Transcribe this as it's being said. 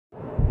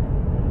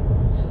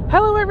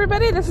Hello,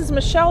 everybody. This is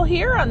Michelle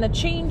here on the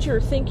Change Your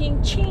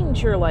Thinking,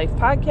 Change Your Life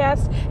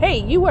podcast.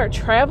 Hey, you are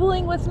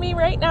traveling with me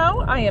right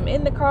now. I am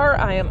in the car.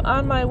 I am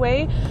on my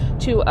way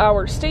to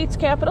our state's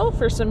capital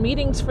for some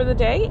meetings for the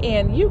day,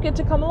 and you get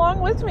to come along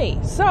with me.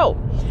 So,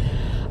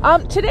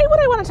 today what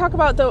I want to talk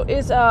about, though,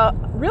 is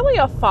really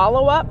a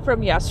follow-up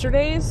from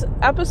yesterday's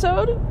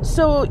episode.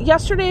 So,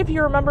 yesterday, if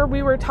you remember,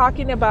 we were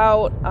talking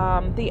about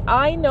the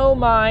I know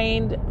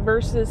mind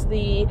versus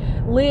the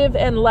live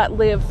and let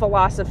live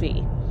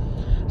philosophy.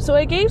 So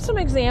I gave some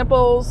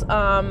examples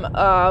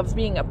of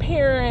being a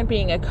parent,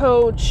 being a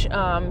coach,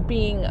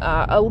 being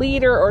a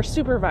leader or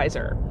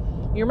supervisor.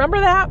 You remember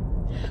that?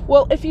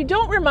 Well, if you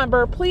don't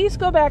remember, please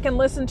go back and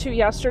listen to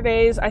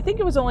yesterday's. I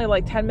think it was only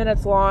like 10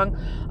 minutes long.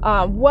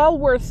 Well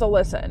worth the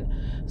listen.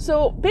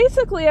 So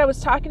basically, I was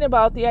talking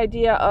about the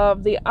idea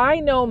of the I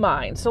know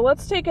mind. So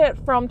let's take it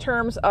from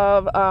terms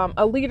of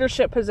a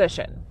leadership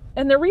position.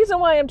 And the reason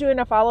why I'm doing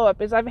a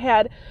follow-up is I've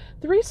had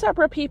 3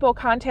 separate people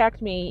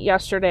contact me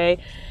yesterday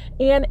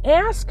and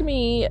ask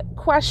me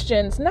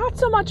questions, not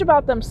so much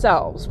about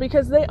themselves,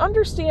 because they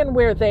understand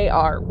where they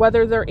are,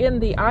 whether they're in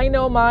the I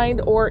know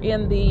mind or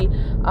in the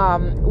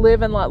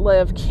live and let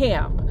live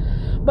camp.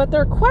 But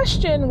their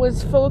question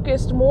was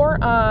focused more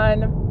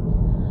on,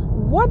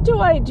 what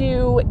do I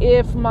do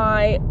if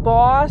my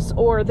boss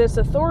or this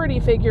authority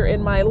figure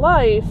in my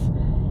life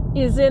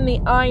is in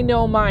the I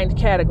know mind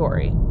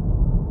category?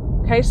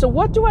 Okay, so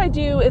what do I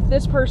do if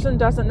this person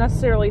doesn't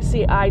necessarily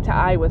see eye to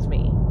eye with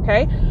me?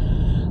 Okay,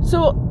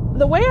 so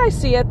the way I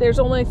see it, there's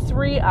only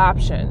 3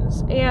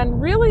 options. And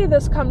really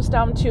this comes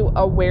down to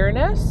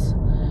awareness.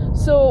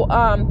 So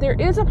there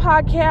is a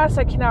podcast,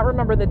 I cannot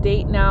remember the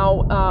date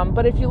now,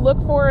 but if you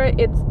look for it,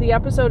 the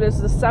episode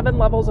is the 7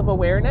 levels of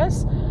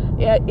awareness.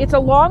 It's a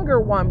longer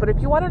one, but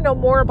if you want to know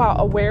more about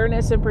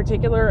awareness in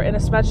particular, and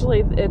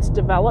especially its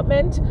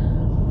development,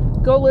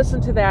 go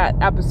listen to that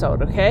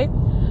episode, okay?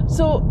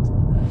 So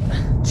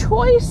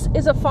choice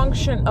is a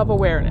function of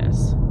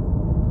awareness.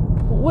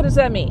 What does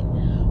that mean?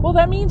 Well,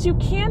 that means you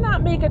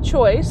cannot make a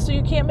choice, so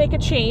you can't make a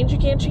change, you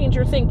can't change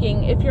your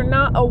thinking if you're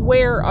not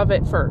aware of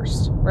it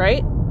first,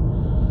 right?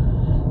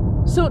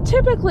 So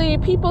typically,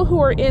 people who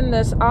are in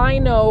this I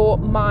know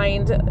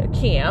mind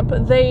camp,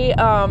 they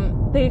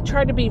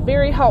try to be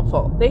very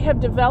helpful. They have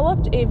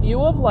developed a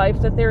view of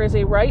life that there is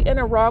a right and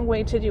a wrong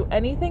way to do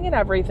anything and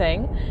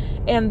everything,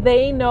 and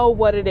they know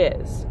what it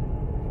is.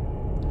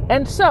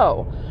 And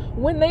so,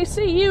 when they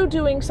see you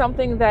doing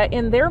something that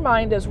in their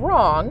mind is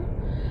wrong,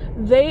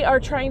 they are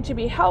trying to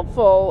be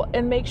helpful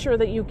and make sure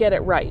that you get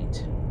it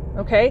right.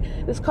 Okay?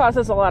 This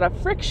causes a lot of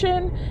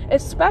friction,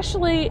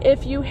 especially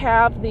if you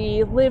have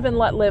the live and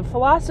let live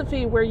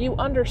philosophy where you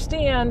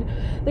understand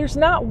there's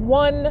not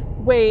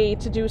one way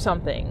to do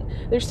something.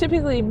 There's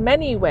typically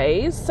many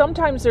ways.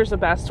 Sometimes there's a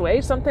best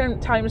way,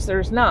 sometimes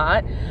there's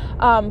not.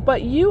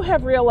 But you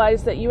have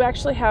realized that you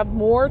actually have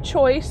more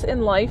choice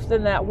in life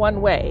than that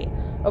one way.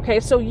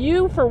 Okay, so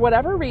you, for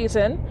whatever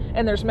reason,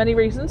 and there's many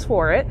reasons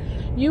for it,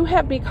 you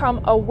have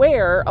become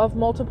aware of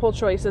multiple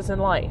choices in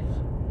life.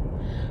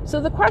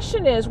 So the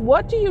question is,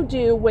 what do you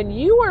do when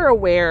you are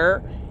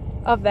aware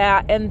of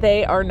that and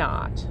they are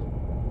not?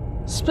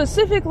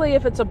 Specifically,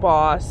 if it's a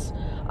boss,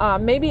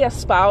 maybe a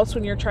spouse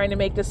when you're trying to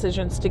make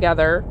decisions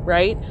together,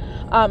 right?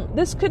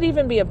 This could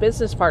even be a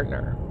business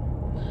partner.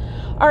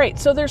 All right,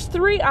 so there's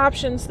 3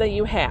 options that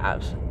you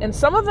have, and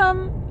some of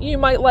them you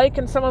might like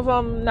and some of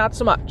them not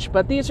so much,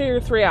 but these are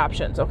your 3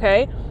 options,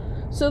 okay?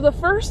 So the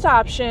first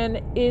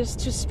option is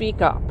to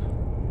speak up.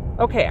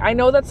 Okay, I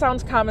know that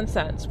sounds common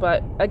sense,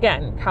 but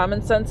again,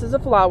 common sense is a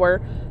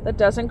flower that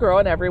doesn't grow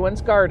in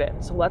everyone's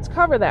garden. So let's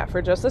cover that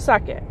for just a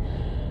second.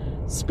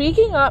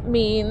 Speaking up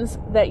means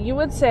that you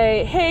would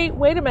say, hey,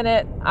 wait a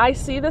minute, I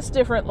see this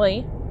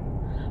differently.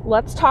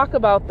 Let's talk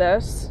about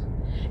this,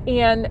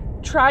 and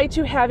try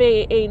to have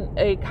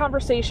a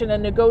conversation, a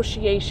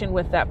negotiation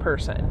with that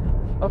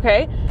person,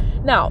 okay?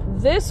 Now,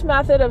 this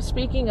method of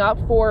speaking up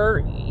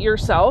for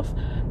yourself,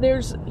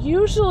 there's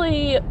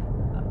usually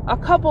a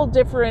couple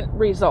different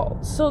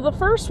results. So the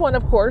first one,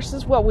 of course,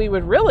 is what we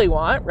would really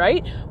want,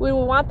 right? We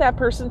would want that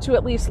person to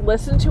at least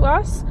listen to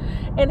us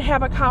and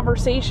have a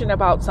conversation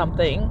about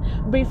something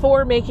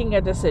before making a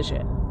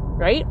decision,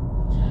 right?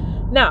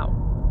 Now,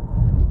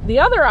 the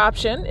other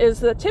option is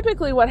that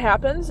typically what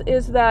happens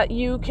is that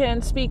you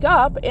can speak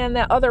up and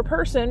that other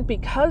person,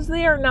 because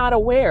they are not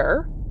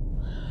aware,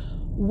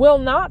 will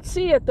not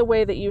see it the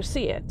way that you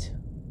see it.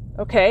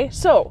 Okay?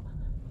 So,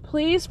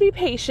 please be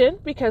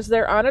patient because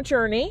they're on a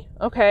journey.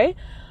 Okay?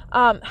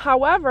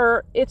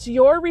 However, it's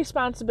your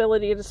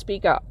responsibility to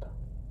speak up.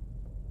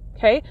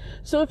 Okay?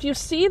 So, if you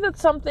see that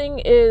something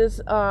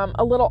is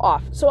a little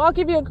off. So, I'll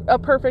give you a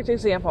perfect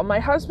example. My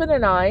husband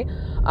and I,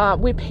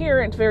 we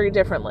parent very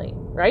differently,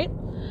 right?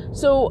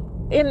 So,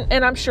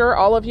 and I'm sure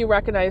all of you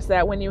recognize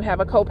that when you have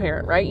a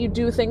co-parent, right? You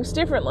do things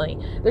differently.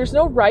 There's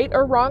no right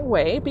or wrong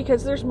way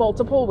because there's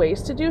multiple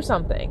ways to do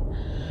something.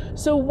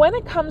 So when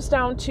it comes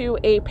down to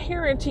a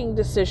parenting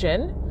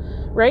decision,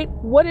 right?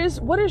 What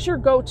is your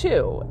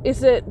go-to?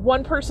 Is it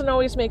one person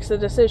always makes the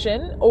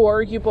decision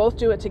or you both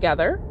do it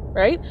together?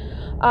 right?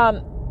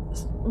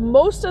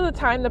 Most of the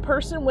time, the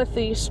person with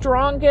the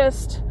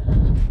strongest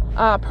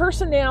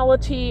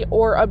personality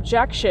or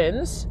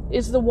objections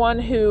is the one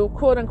who,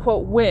 quote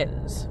unquote,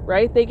 wins,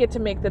 right? They get to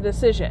make the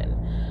decision.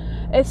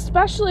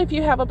 Especially if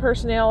you have a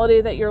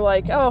personality that you're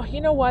like, oh, you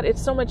know what?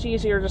 It's so much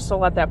easier just to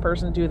let that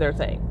person do their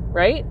thing,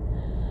 right?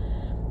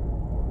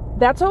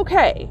 That's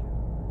okay.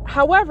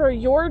 However,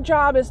 your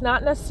job is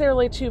not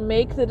necessarily to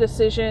make the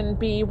decision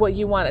be what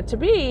you want it to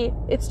be.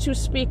 It's to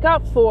speak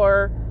up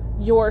for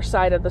your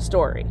side of the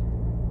story.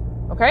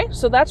 Okay?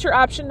 So that's your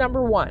option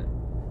number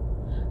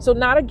 1. So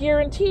not a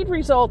guaranteed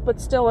result, but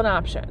still an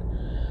option.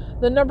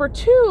 The number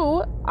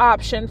 2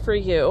 option for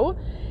you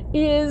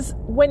is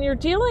when you're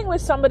dealing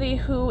with somebody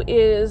who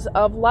is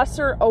of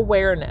lesser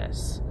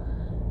awareness.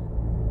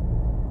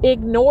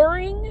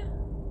 Ignoring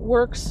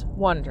works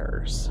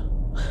wonders.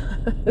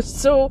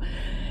 So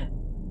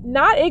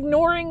not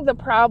ignoring the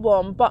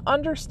problem, but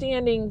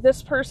understanding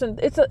this person,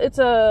 it's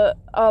a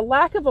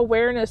lack of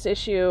awareness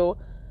issue.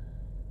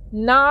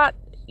 Not,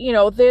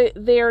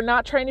 they're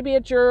not trying to be a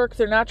jerk.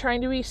 They're not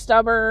trying to be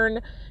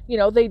stubborn.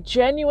 They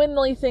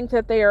genuinely think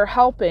that they are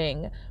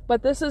helping,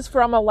 but this is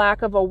from a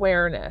lack of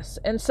awareness.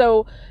 And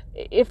so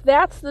if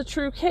that's the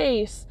true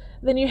case,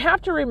 then you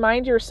have to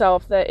remind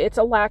yourself that it's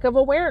a lack of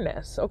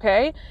awareness,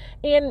 okay?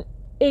 And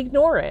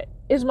ignore it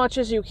as much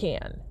as you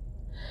can.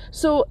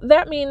 So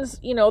that means,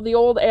 the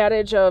old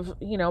adage of,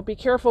 be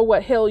careful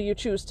what hill you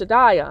choose to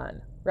die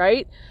on,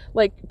 right?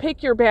 Like,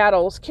 pick your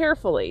battles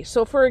carefully.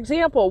 So for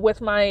example,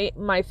 with my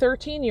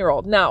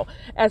 13-year-old, now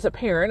as a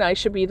parent, I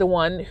should be the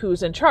one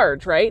who's in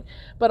charge, right?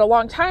 But a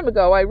long time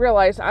ago, I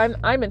realized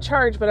I'm in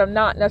charge, but I'm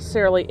not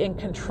necessarily in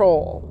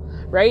control,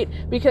 right?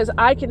 Because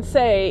I can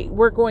say,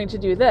 we're going to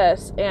do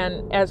this.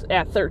 And as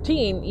at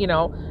 13,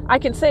 I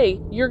can say,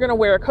 you're going to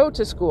wear a coat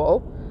to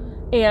school,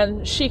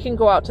 and she can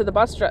go out to the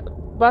bus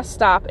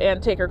stop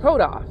and take her coat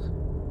off,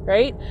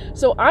 right?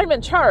 So I'm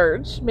in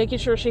charge, making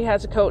sure she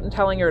has a coat and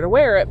telling her to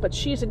wear it, but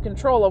she's in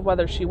control of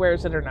whether she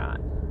wears it or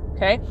not,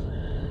 okay?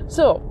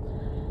 So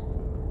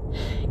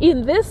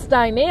in this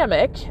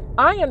dynamic,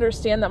 I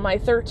understand that my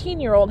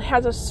 13-year-old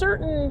has a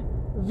certain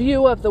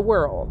view of the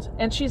world,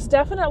 and she's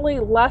definitely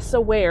less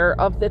aware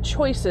of the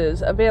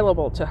choices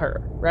available to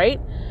her,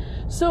 right?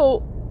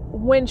 So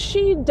when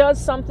she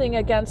does something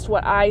against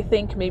what I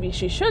think maybe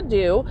she should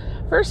do,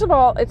 first of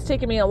all, it's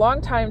taken me a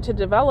long time to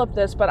develop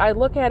this, but I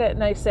look at it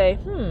and I say,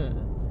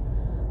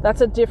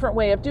 that's a different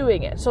way of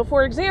doing it. So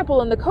for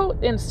example, in the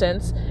coat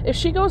instance, if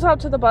she goes out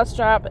to the bus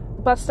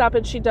stop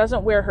and she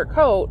doesn't wear her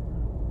coat,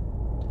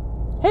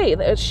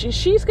 hey,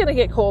 she's going to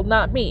get cold,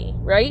 not me,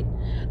 right?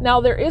 Now,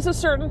 there is a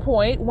certain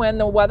point when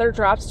the weather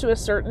drops to a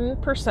certain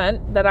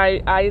percent that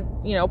I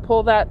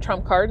pull that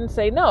trump card and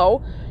say,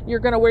 no, you're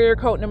going to wear your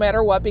coat no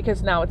matter what,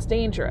 because now it's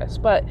dangerous.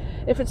 But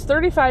if it's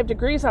 35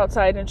 degrees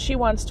outside and she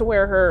wants to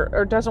wear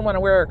or doesn't want to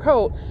wear her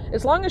coat,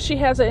 as long as she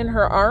has it in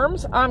her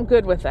arms, I'm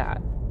good with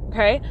that.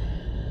 Okay?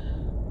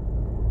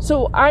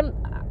 So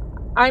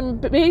I'm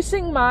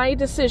basing my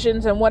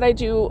decisions and what I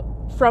do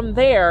from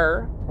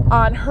there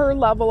on her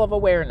level of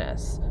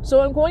awareness.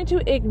 So I'm going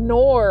to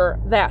ignore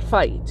that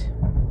fight.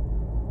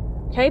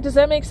 Okay, does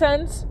that make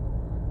sense?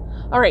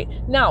 All right,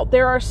 now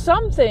there are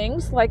some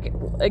things, like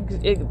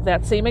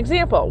that same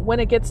example, when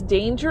it gets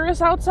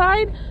dangerous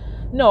outside,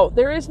 no,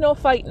 there is no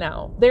fight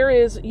now. There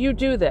is, you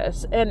do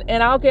this, and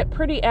I'll get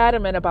pretty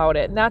adamant about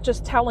it, not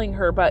just telling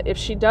her, but if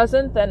she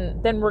doesn't,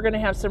 then we're going to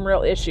have some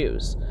real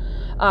issues.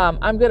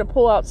 I'm going to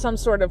pull out some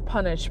sort of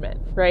punishment,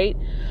 right?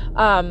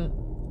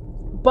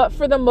 But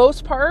for the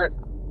most part,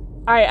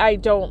 I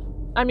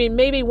don't,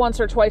 maybe once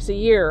or twice a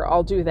year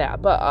I'll do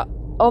that, but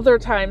other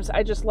times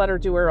I just let her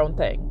do her own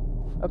thing.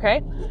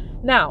 Okay?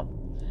 Now,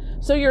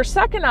 so your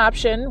second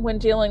option when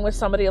dealing with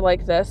somebody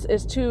like this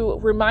is to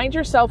remind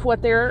yourself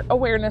what their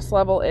awareness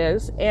level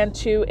is and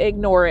to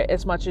ignore it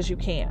as much as you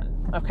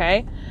can.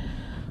 Okay?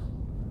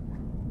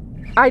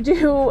 I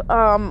do,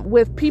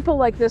 with people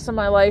like this in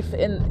my life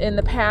in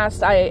the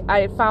past,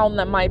 I found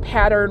that my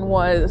pattern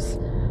was,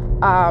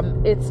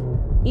 it's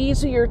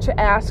easier to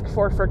ask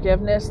for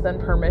forgiveness than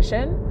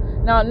permission.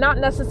 Now, I'm not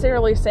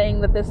necessarily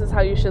saying that this is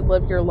how you should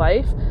live your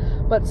life,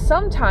 but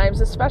sometimes,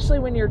 especially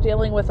when you're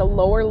dealing with a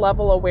lower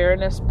level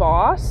awareness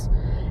boss,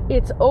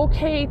 it's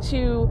okay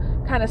to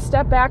kind of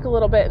step back a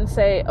little bit and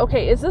say,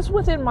 okay, is this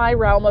within my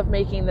realm of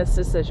making this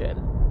decision,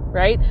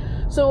 right?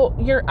 So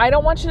I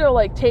don't want you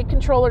to take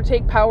control or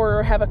take power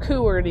or have a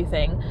coup or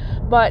anything,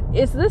 but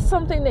is this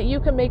something that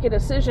you can make a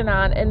decision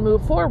on and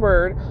move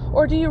forward,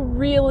 or do you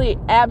really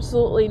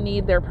absolutely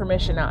need their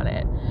permission on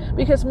it?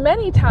 Because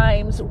many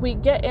times we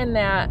get in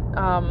that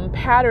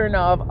pattern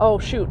of, oh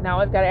shoot, now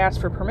I've got to ask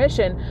for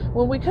permission,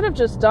 when we could have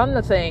just done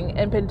the thing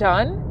and been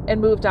done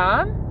and moved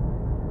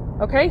on.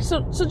 Okay,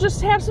 so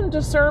just have some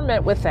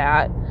discernment with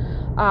that.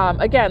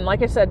 Again,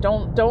 like I said,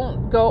 don't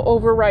go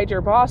override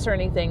your boss or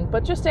anything,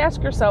 but just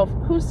ask yourself,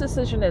 whose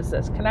decision is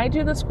this? Can I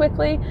do this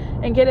quickly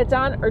and get it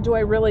done, or do I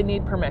really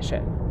need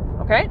permission?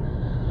 Okay?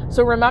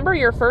 So remember,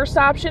 your first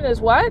option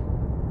is what?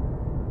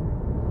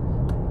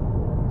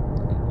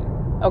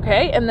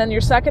 Okay, and then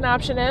your second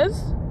option is?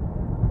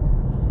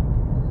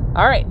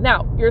 All right,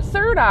 now your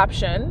third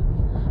option,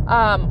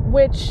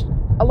 which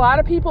a lot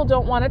of people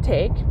don't want to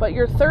take, but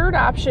your third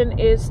option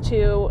is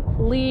to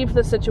leave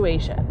the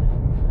situation.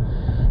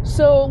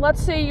 So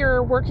let's say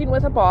you're working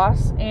with a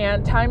boss,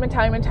 and time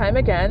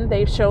again,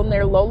 they've shown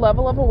their low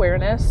level of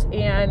awareness,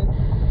 and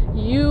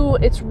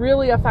it's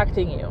really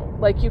affecting you.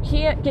 Like, you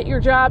can't get your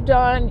job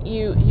done,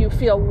 you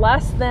feel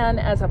less than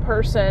as a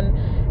person,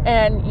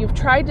 and you've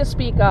tried to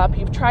speak up,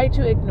 you've tried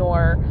to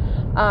ignore.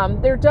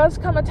 There does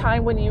come a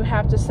time when you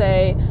have to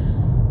say,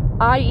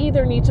 I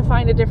either need to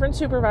find a different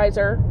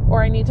supervisor,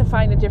 or I need to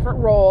find a different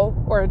role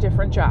or a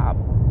different job.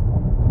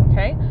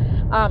 Okay?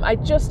 I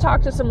just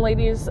talked to some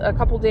ladies a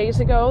couple days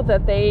ago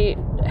that they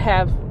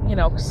have,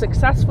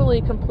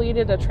 successfully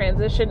completed a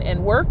transition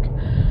in work.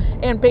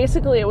 And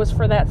basically it was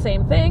for that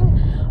same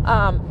thing.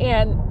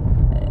 And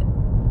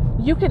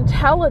you can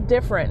tell a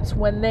difference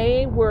when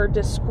they were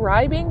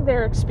describing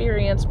their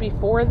experience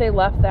before they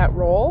left that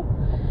role.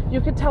 You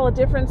can tell a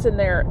difference in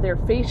their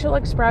facial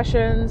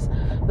expressions,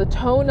 the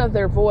tone of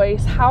their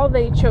voice, how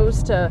they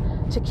chose to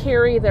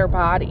carry their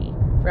body,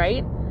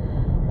 right?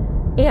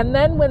 And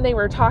then when they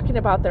were talking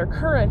about their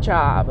current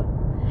job,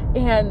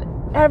 and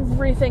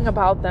everything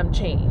about them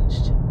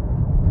changed.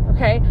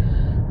 Okay?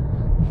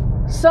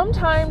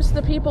 Sometimes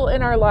the people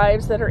in our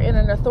lives that are in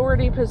an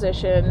authority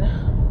position,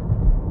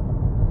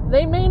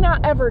 they may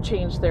not ever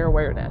change their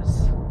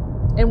awareness.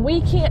 And we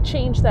can't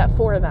change that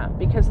for them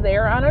because they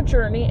are on a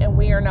journey and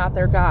we are not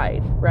their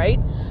guide, right?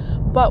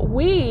 But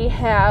we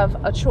have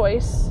a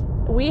choice.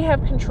 We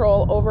have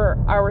control over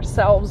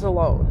ourselves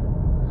alone.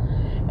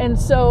 And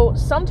so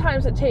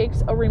sometimes it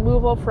takes a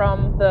removal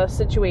from the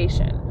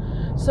situation.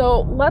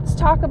 So let's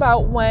talk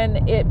about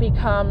when it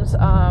becomes,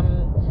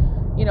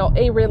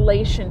 a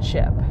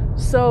relationship.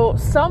 So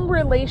some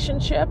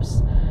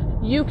relationships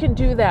you can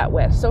do that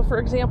with. So for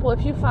example,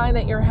 if you find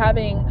that you're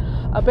having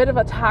a bit of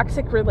a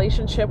toxic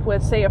relationship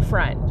with, say, a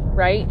friend,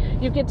 right?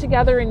 You get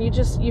together and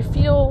you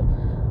feel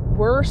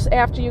worse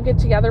after you get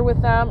together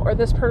with them, or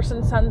this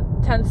person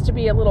tends to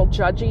be a little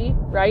judgy,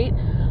 right?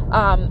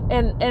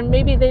 And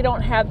maybe they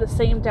don't have the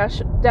same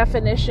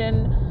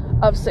definition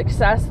of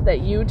success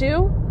that you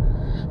do.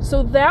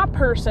 So that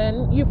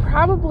person, you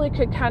probably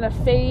could kind of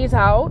phase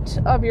out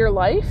of your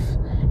life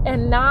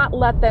and not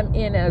let them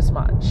in as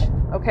much,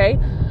 okay?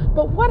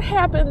 But what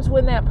happens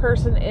when that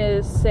person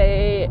is,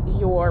 say,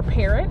 your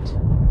parent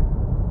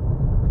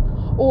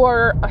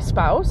or a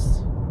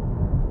spouse,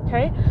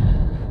 okay?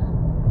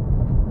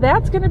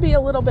 That's going to be a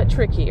little bit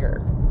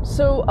trickier.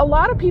 So a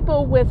lot of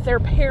people with their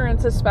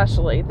parents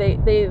especially,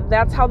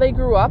 that's how they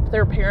grew up.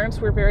 Their parents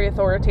were very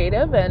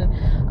authoritative,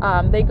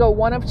 and they go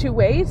one of two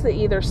ways. They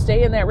either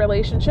stay in that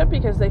relationship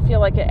because they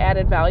feel like it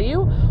added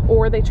value,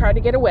 or they try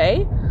to get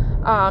away,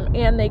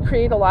 and they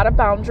create a lot of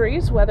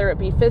boundaries, whether it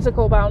be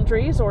physical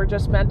boundaries or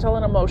just mental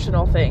and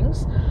emotional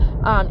things.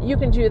 You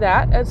can do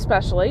that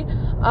especially.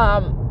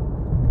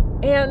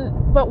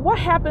 But what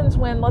happens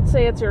when, let's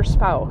say it's your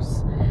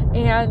spouse,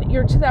 and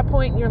you're to that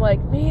point and you're like,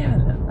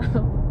 man,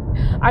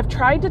 I've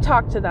tried to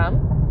talk to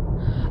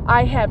them,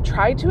 I have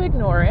tried to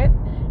ignore it,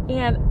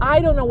 and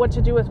I don't know what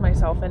to do with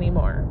myself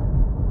anymore.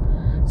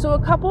 So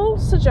a couple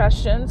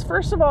suggestions.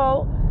 First of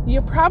all, you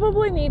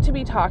probably need to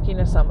be talking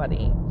to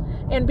somebody,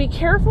 and be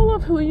careful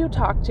of who you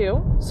talk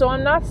to. So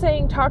I'm not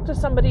saying talk to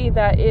somebody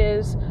that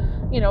is,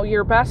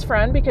 your best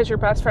friend, because your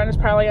best friend is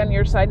probably on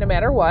your side no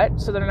matter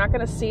what, so they're not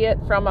going to see it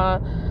from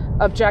a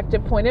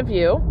objective point of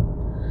view.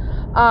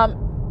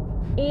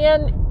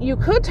 And you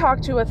could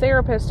talk to a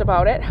therapist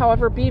about it.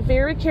 However, be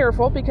very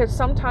careful, because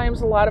sometimes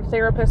a lot of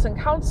therapists and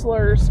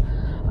counselors,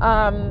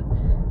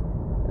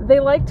 they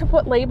like to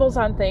put labels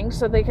on things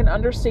so they can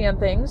understand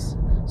things.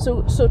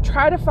 So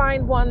try to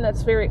find one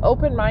that's very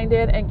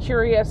open-minded and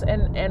curious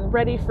and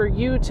ready for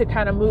you to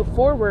kind of move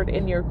forward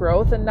in your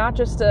growth, and not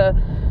just to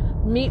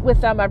meet with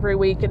them every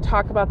week and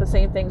talk about the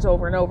same things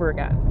over and over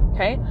again.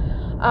 Okay?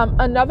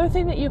 Another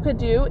thing that you could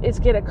do is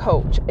get a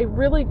coach, a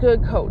really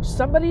good coach,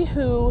 somebody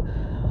who,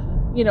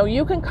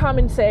 you can come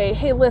and say,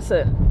 hey,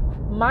 listen,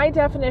 my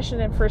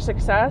definition for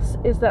success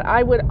is that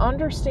I would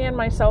understand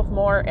myself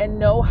more and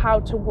know how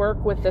to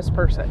work with this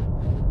person.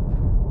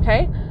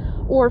 Okay?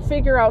 Or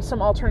figure out some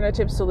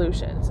alternative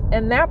solutions.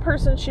 And that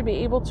person should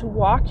be able to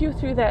walk you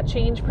through that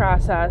change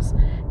process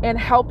and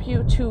help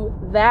you to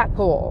that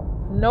goal.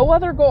 No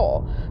other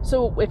goal.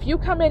 So if you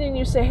come in and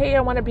you say, hey,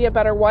 I want to be a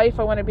better wife,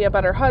 I want to be a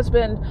better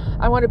husband,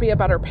 I want to be a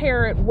better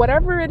parent,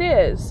 whatever it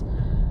is,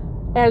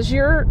 as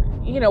you're,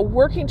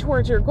 working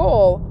towards your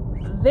goal,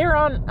 they're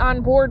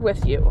on board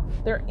with you.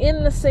 They're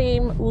in the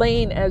same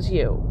lane as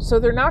you. So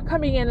they're not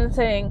coming in and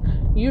saying,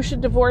 you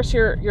should divorce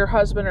your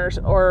husband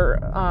or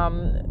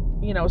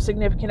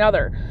significant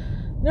other.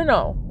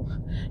 No.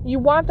 You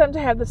want them to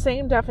have the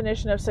same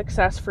definition of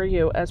success for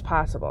you as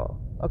possible.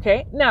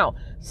 Okay. Now,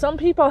 some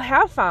people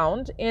have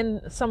found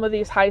in some of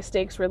these high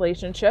stakes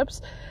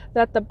relationships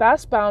that the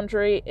best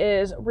boundary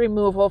is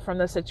removal from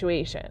the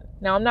situation.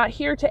 Now, I'm not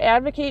here to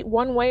advocate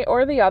one way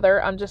or the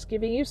other. I'm just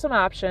giving you some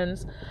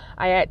options.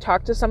 I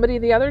talked to somebody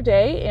the other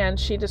day and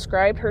she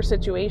described her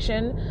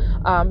situation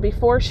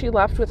before she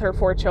left with her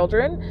 4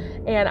 children.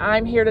 And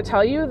I'm here to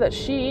tell you that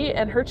she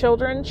and her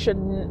children should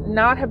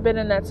not have been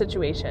in that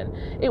situation.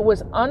 It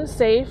was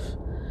unsafe.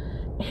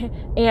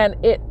 And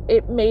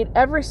it made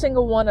every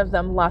single one of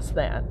them less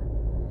than.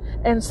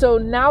 And so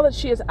now that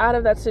she is out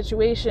of that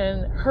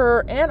situation,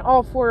 her and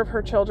all 4 of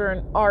her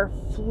children are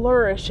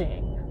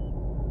flourishing.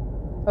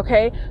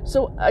 Okay?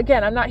 So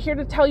again, I'm not here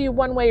to tell you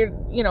one way,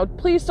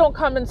 please don't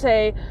come and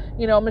say,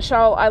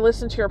 Michelle, I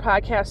listened to your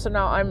podcast, so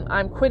now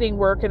I'm quitting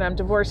work and I'm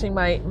divorcing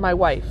my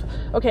wife.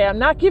 Okay, I'm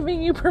not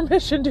giving you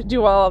permission to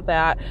do all of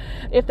that.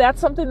 If that's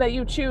something that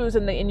you choose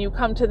and you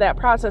come to that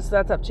process,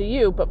 that's up to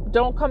you. But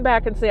don't come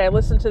back and say, I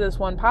listened to this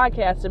one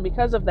podcast and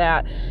because of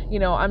that,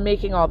 I'm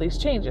making all these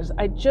changes.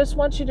 I just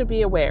want you to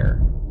be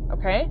aware.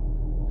 Okay?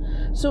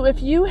 So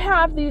if you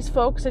have these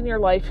folks in your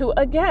life who,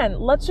 again,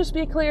 let's just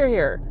be clear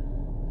here,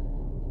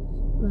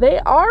 they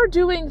are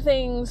doing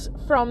things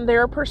from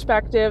their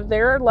perspective,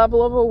 their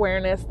level of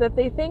awareness that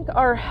they think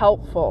are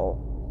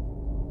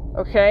helpful.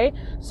 Okay?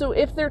 So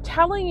if they're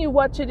telling you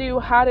what to do,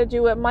 how to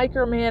do it,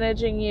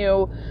 micromanaging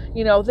you,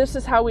 this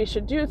is how we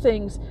should do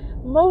things,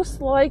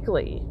 most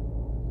likely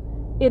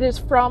it is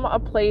from a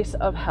place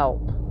of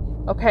help.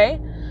 Okay?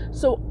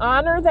 So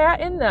honor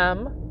that in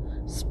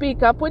them.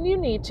 Speak up when you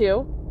need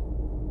to.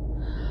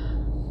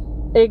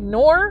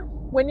 Ignore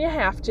when you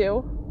have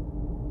to.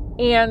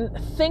 And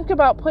think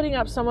about putting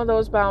up some of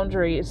those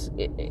boundaries,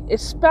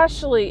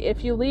 especially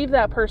if you leave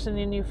that person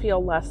and you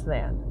feel less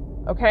than.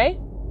 Okay?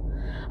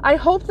 I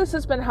hope this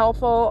has been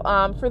helpful.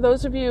 For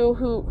those of you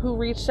who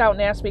reached out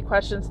and asked me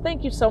questions,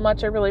 thank you so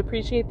much. I really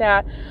appreciate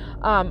that.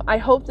 I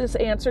hope this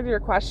answered your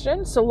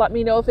question. So let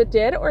me know if it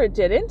did or it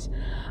didn't.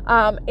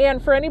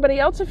 And for anybody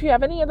else, if you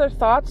have any other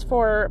thoughts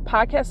for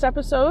podcast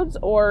episodes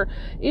or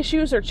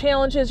issues or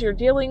challenges you're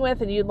dealing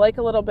with and you'd like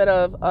a little bit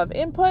of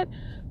input,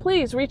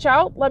 please reach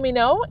out, let me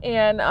know,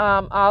 and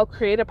I'll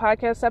create a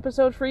podcast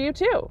episode for you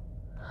too.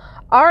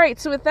 All right,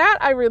 so with that,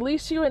 I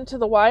release you into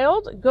the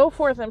wild. Go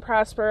forth and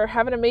prosper.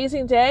 Have an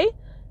amazing day,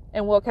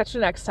 and we'll catch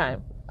you next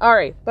time. All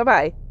right,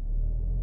 bye-bye.